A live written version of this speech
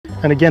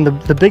And again,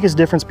 the biggest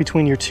difference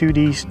between your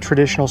 2D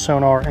traditional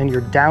sonar and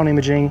your down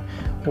imaging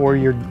or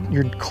your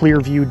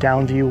clear view,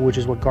 down view, which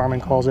is what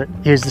Garmin calls it,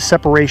 is the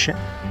separation.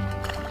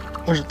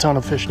 There's a ton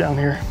of fish down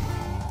here.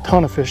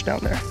 Ton of fish down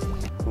there.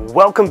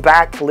 Welcome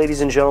back, ladies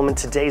and gentlemen.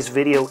 Today's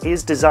video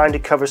is designed to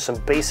cover some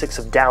basics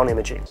of down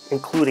imaging,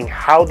 including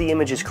how the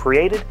image is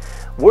created,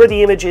 where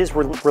the image is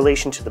in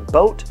relation to the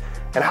boat,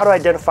 and how to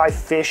identify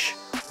fish,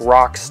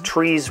 rocks,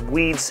 trees,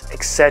 weeds,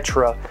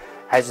 etc.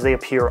 as they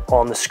appear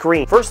on the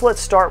screen. First,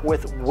 let's start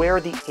with where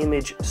the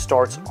image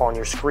starts on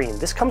your screen.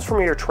 This comes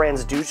from your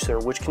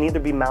transducer, which can either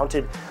be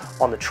mounted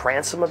on the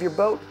transom of your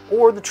boat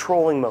or the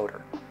trolling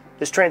motor.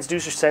 This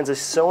transducer sends a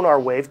sonar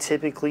wave,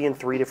 typically in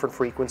 3 different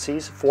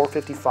frequencies,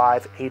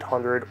 455,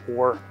 800,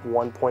 or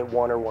 1.1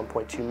 or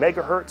 1.2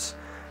 megahertz,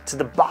 to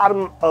the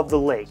bottom of the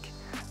lake.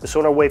 The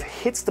sonar wave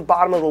hits the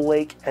bottom of the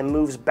lake and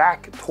moves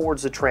back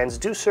towards the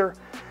transducer.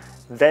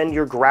 Then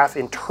your graph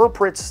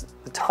interprets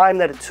the time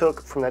that it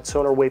took from that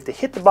sonar wave to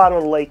hit the bottom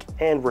of the lake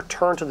and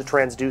return to the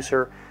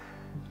transducer,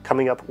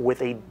 coming up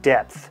with a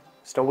depth.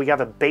 So we have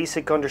a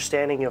basic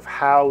understanding of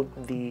how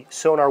the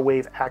sonar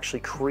wave actually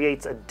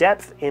creates a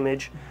depth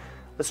image.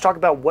 Let's talk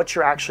about what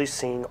you're actually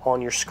seeing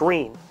on your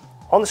screen.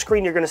 On the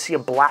screen, you're going to see a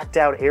blacked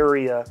out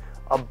area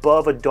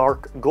above a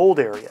dark gold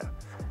area.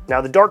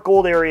 Now, the dark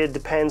gold area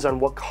depends on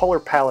what color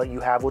palette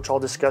you have, which I'll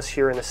discuss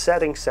here in the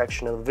settings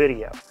section of the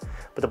video.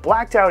 But the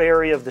blacked out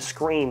area of the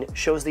screen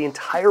shows the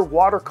entire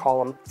water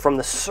column from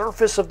the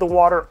surface of the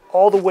water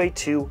all the way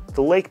to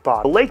the lake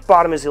bottom. The lake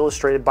bottom is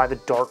illustrated by the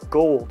dark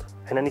gold,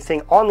 and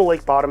anything on the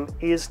lake bottom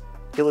is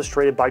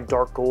illustrated by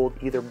dark gold,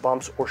 either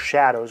bumps or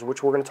shadows,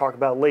 which we're going to talk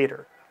about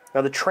later.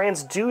 Now, the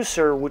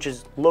transducer, which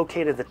is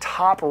located at the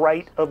top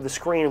right of the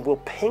screen, will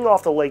ping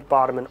off the lake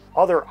bottom and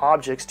other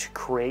objects to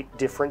create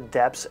different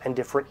depths and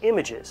different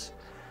images.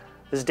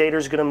 This data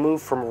is going to move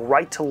from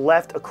right to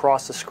left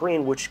across the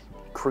screen, which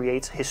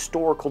creates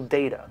historical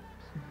data.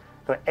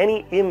 Now,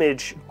 any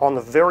image on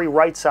the very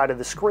right side of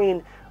the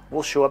screen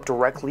will show up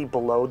directly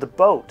below the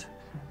boat.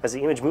 As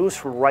the image moves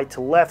from right to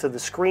left of the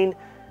screen,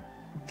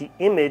 the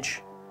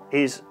image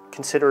is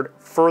considered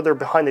further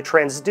behind the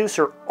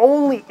transducer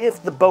only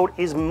if the boat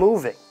is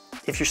moving.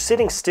 If you're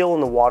sitting still in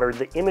the water,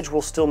 the image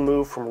will still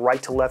move from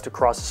right to left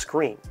across the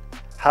screen.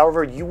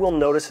 However, you will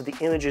notice that the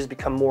images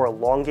become more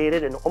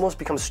elongated and almost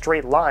become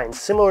straight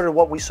lines, similar to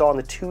what we saw in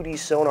the 2D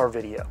sonar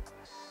video.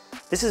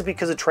 This is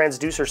because the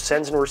transducer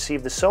sends and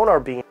receives the sonar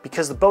beam.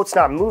 Because the boat's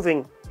not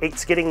moving,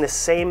 it's getting the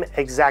same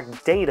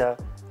exact data,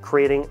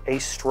 creating a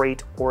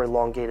straight or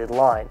elongated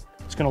line.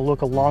 It's going to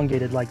look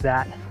elongated like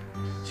that.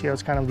 See how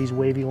it's kind of these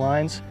wavy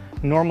lines?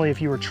 Normally,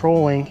 if you were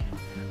trolling,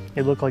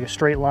 it'd look like a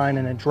straight line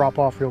and then drop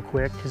off real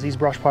quick, because these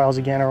brush piles,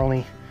 again, are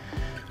only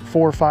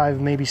 4 or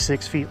 5, maybe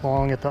 6 feet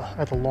long at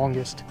the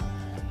longest.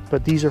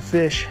 But these are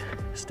fish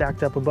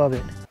stacked up above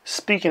it.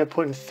 Speaking of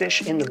putting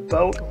fish in the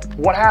boat,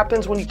 what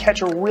happens when you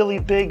catch a really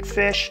big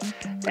fish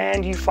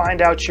and you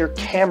find out your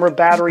camera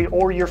battery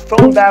or your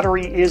phone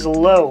battery is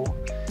low?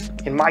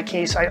 In my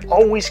case, I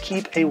always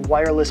keep a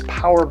wireless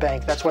power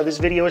bank. That's why this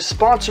video is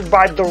sponsored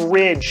by The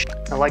Ridge.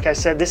 Now, like I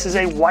said, this is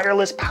a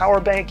wireless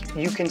power bank.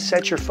 You can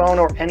set your phone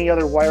or any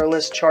other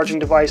wireless charging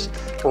device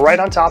right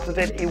on top of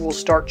it. It will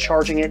start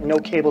charging it, no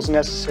cables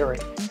necessary.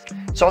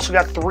 It's also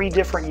got 3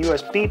 different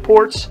USB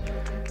ports.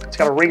 It's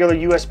got a regular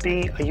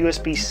USB, a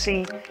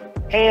USB-C,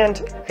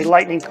 and a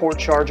lightning port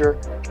charger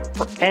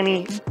for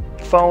any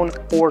phone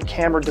or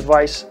camera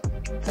device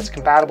that's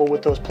compatible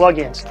with those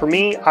plugins. For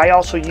me, I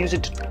also use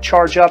it to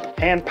charge up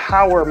and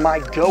power my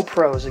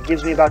GoPros. It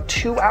gives me about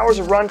 2 hours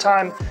of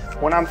runtime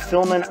when I'm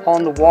filming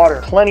on the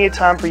water. Plenty of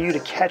time for you to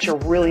catch a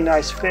really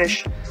nice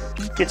fish,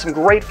 get some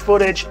great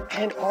footage,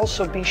 and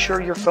also be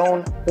sure your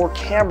phone or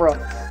camera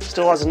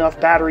still has enough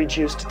battery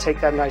juice to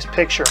take that nice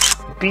picture.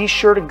 Be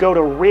sure to go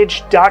to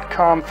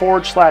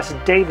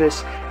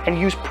ridge.com/Davis and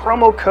use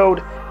promo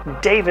code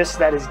Davis,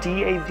 that is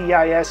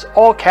D-A-V-I-S,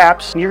 all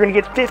caps, and you're going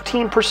to get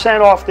 15%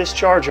 off this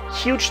charger.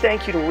 Huge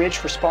thank you to Ridge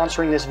for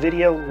sponsoring this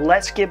video.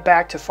 Let's get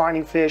back to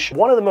finding fish.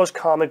 One of the most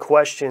common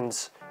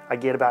questions I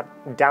get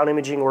about down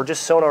imaging or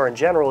just sonar in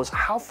general is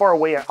how far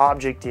away an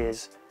object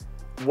is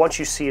once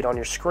you see it on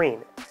your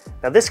screen.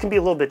 Now, this can be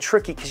a little bit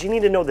tricky because you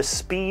need to know the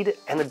speed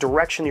and the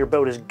direction your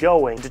boat is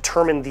going to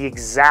determine the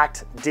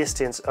exact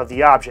distance of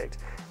the object.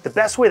 The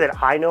best way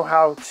that I know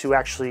how to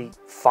actually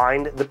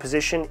find the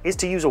position is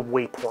to use a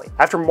waypoint.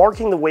 After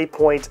marking the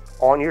waypoint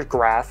on your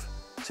graph,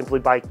 simply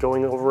by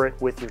going over it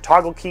with your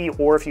toggle key,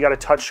 or if you got a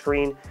touch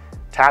screen,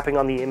 tapping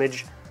on the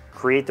image,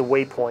 create the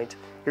waypoint.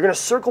 You're going to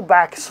circle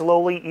back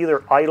slowly,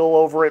 either idle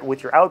over it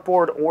with your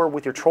outboard or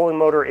with your trolling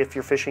motor if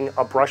you're fishing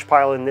a brush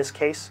pile in this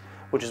case,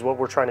 which is what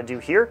we're trying to do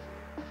here.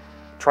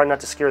 Try not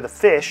to scare the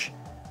fish.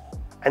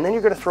 And then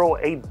you're going to throw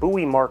a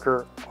buoy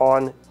marker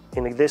on,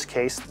 in this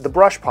case, the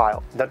brush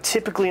pile. Now,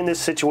 typically in this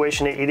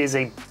situation, it is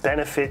a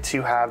benefit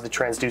to have the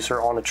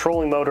transducer on the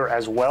trolling motor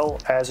as well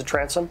as a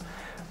transom,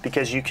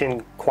 because you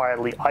can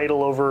quietly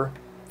idle over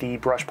the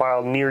brush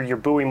pile near your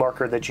buoy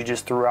marker that you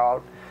just threw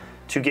out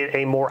to get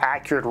a more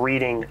accurate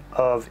reading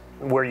of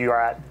where you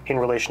are at in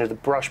relation to the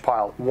brush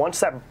pile. Once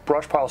that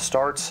brush pile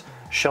starts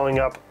showing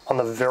up on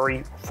the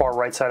very far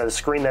right side of the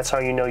screen, that's how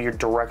you know you're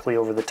directly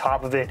over the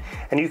top of it,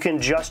 and you can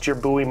adjust your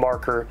buoy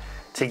marker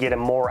to get a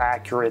more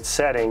accurate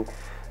setting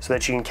so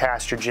that you can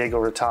cast your jig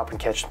over the top and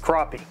catch the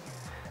crappie.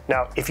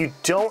 Now, if you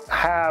don't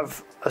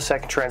have a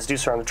second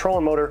transducer on the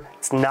trolling motor,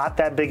 it's not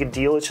that big a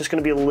deal. It's just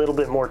going to be a little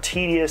bit more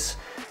tedious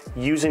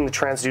using the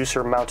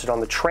transducer mounted on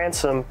the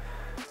transom.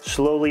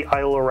 Slowly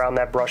idle around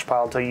that brush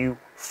pile until you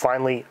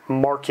finally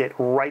mark it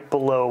right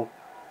below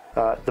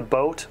the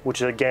boat,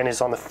 which again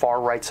is on the far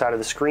right side of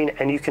the screen,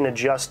 and you can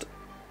adjust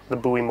the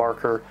buoy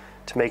marker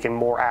to make a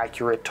more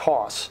accurate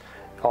toss.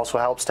 It also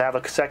helps to have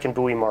a second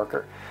buoy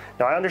marker.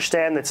 Now, I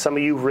understand that some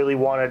of you really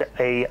wanted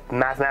a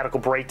mathematical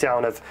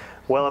breakdown of,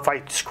 well, if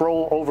I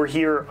scroll over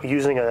here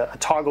using a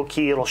toggle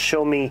key, it'll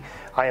show me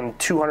I am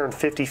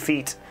 250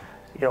 feet,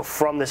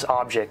 from this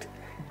object.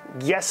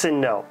 Yes and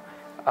no.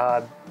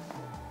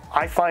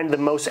 I find the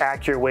most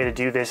accurate way to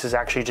do this is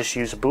actually just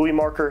use a buoy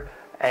marker,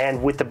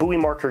 and with the buoy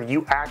marker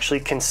you actually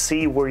can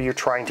see where you're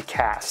trying to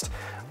cast,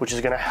 which is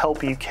going to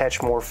help you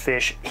catch more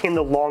fish in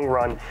the long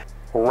run,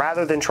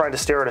 rather than trying to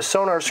stare at a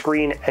sonar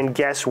screen and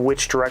guess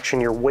which direction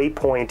your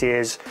waypoint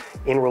is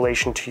in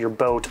relation to your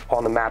boat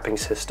on the mapping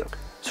system.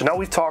 So now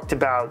we've talked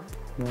about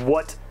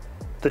what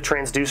the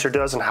transducer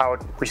does and how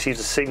it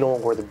receives a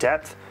signal or the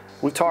depth.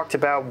 We've talked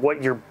about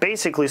what you're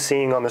basically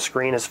seeing on the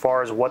screen as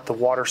far as what the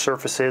water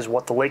surface is,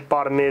 what the lake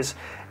bottom is,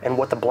 and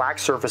what the black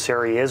surface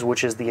area is,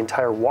 which is the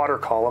entire water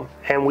column.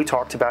 And we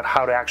talked about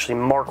how to actually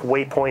mark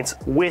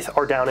waypoints with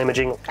our down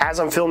imaging. As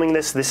I'm filming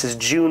this is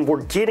June.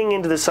 We're getting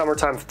into the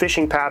summertime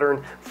fishing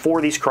pattern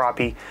for these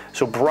crappie,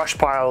 so brush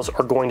piles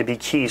are going to be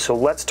key. So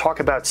let's talk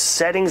about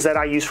settings that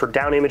I use for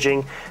down imaging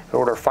in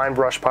order to find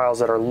brush piles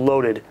that are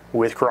loaded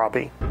with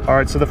crappie. All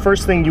right, so the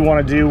first thing you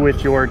want to do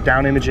with your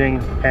down imaging,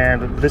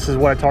 and this is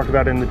what I talked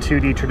about in the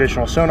 2D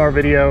traditional sonar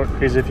video,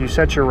 is if you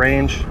set your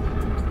range,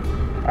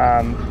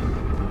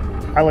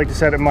 I like to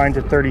set mine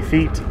to 30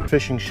 feet.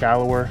 Fishing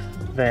shallower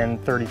than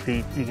 30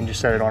 feet, you can just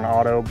set it on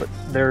auto, but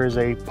there is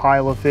a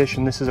pile of fish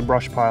and this is a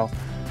brush pile.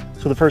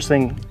 So the first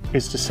thing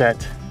is to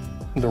set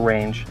the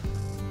range.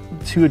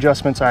 Two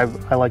adjustments I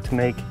like to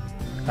make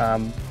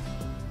on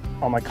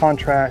my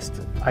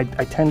contrast. I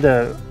tend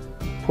to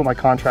put my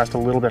contrast a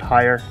little bit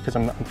higher because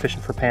I'm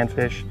fishing for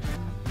panfish.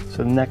 So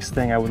the next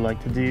thing I would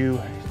like to do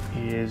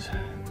is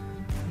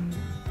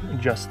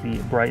adjust the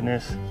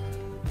brightness.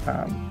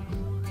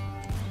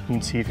 You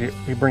can see if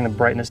you bring the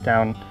brightness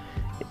down,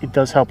 it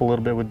does help a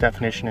little bit with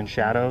definition and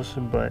shadows,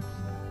 but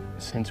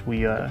since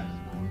we're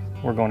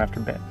going after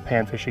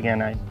panfish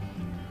again, I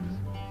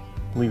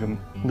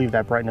leave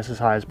that brightness as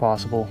high as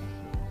possible.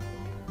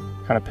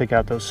 Kind of pick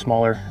out those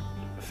smaller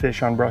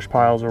fish on brush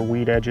piles or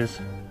weed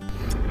edges.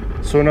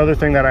 So another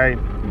thing that I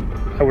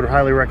would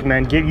highly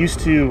recommend, get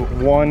used to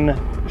one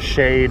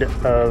shade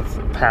of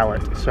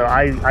palette. So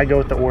I go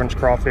with the orange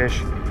crawfish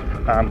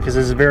because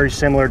this is very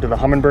similar to the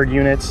Humminbird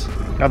units.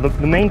 Now the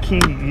main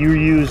key you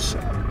use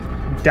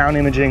down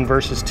imaging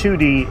versus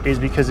 2D is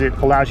because it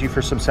allows you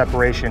for some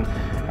separation.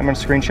 I'm going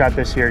to screenshot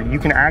this here. You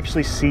can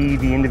actually see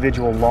the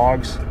individual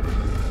logs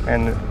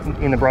and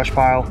in the brush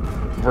pile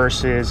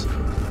versus,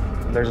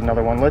 there's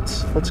another one.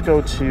 Let's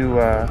go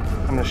to,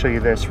 I'm going to show you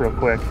this real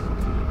quick.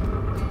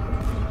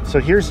 So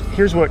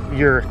here's what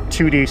your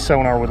 2D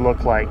sonar would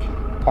look like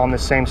on the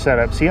same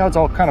setup. See how it's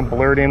all kind of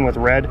blurred in with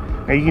red?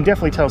 Now you can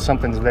definitely tell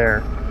something's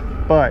there,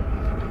 but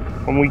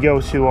when we go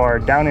to our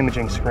down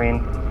imaging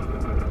screen,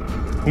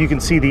 you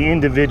can see the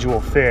individual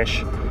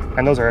fish,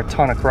 and those are a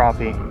ton of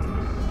crappie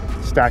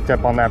stacked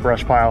up on that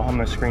brush pile. I'm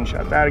going to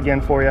screenshot that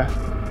again for you.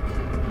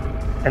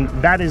 And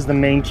that is the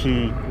main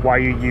key why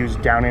you use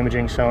down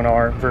imaging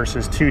sonar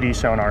versus 2D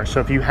sonar. So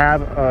if you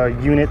have a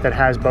unit that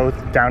has both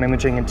down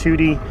imaging and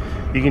 2D,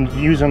 you can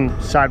use them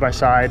side by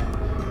side,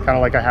 kind of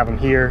like I have them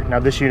here. Now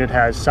this unit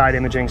has side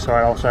imaging, so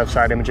I also have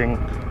side imaging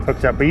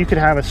hooked up, but you could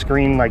have a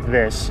screen like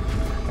this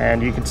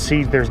and you can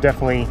see there's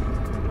definitely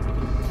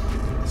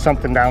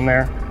something down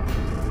there,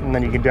 and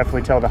then you can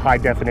definitely tell the high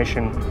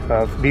definition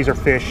of these are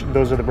fish,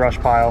 those are the brush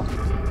pile,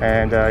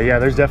 and yeah,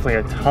 there's definitely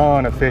a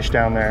ton of fish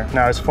down there.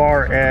 Now as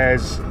far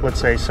as, let's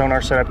say,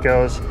 sonar setup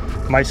goes,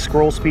 my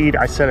scroll speed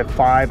I set at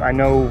 5. I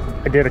know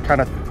I did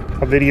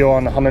a video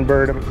on the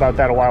Humminbird about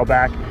that a while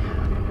back.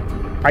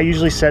 I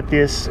usually set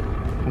this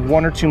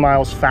 1 or 2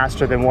 miles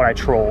faster than what I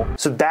troll.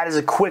 So that is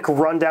a quick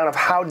rundown of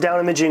how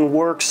down imaging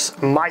works,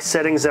 my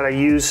settings that I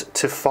use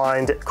to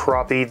find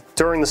crappie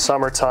during the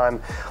summertime.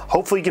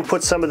 Hopefully you can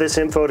put some of this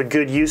info to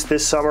good use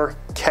this summer,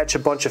 catch a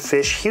bunch of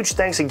fish. Huge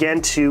thanks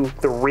again to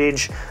the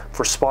Ridge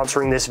for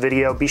sponsoring this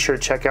video. Be sure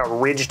to check out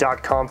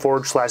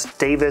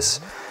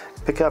ridge.com/Davis.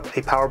 Pick up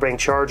a power bank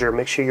charger.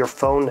 Make sure your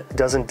phone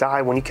doesn't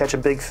die when you catch a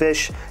big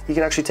fish. You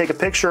can actually take a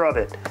picture of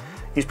it.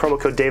 Use promo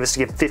code Davis to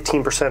get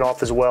 15%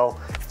 off as well.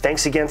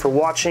 Thanks again for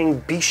watching.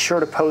 Be sure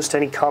to post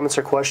any comments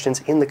or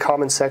questions in the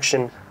comment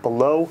section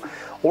below,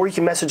 or you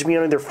can message me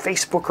on either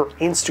Facebook or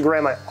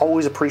Instagram. I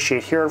always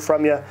appreciate hearing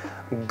from you.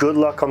 Good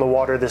luck on the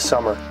water this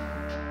summer.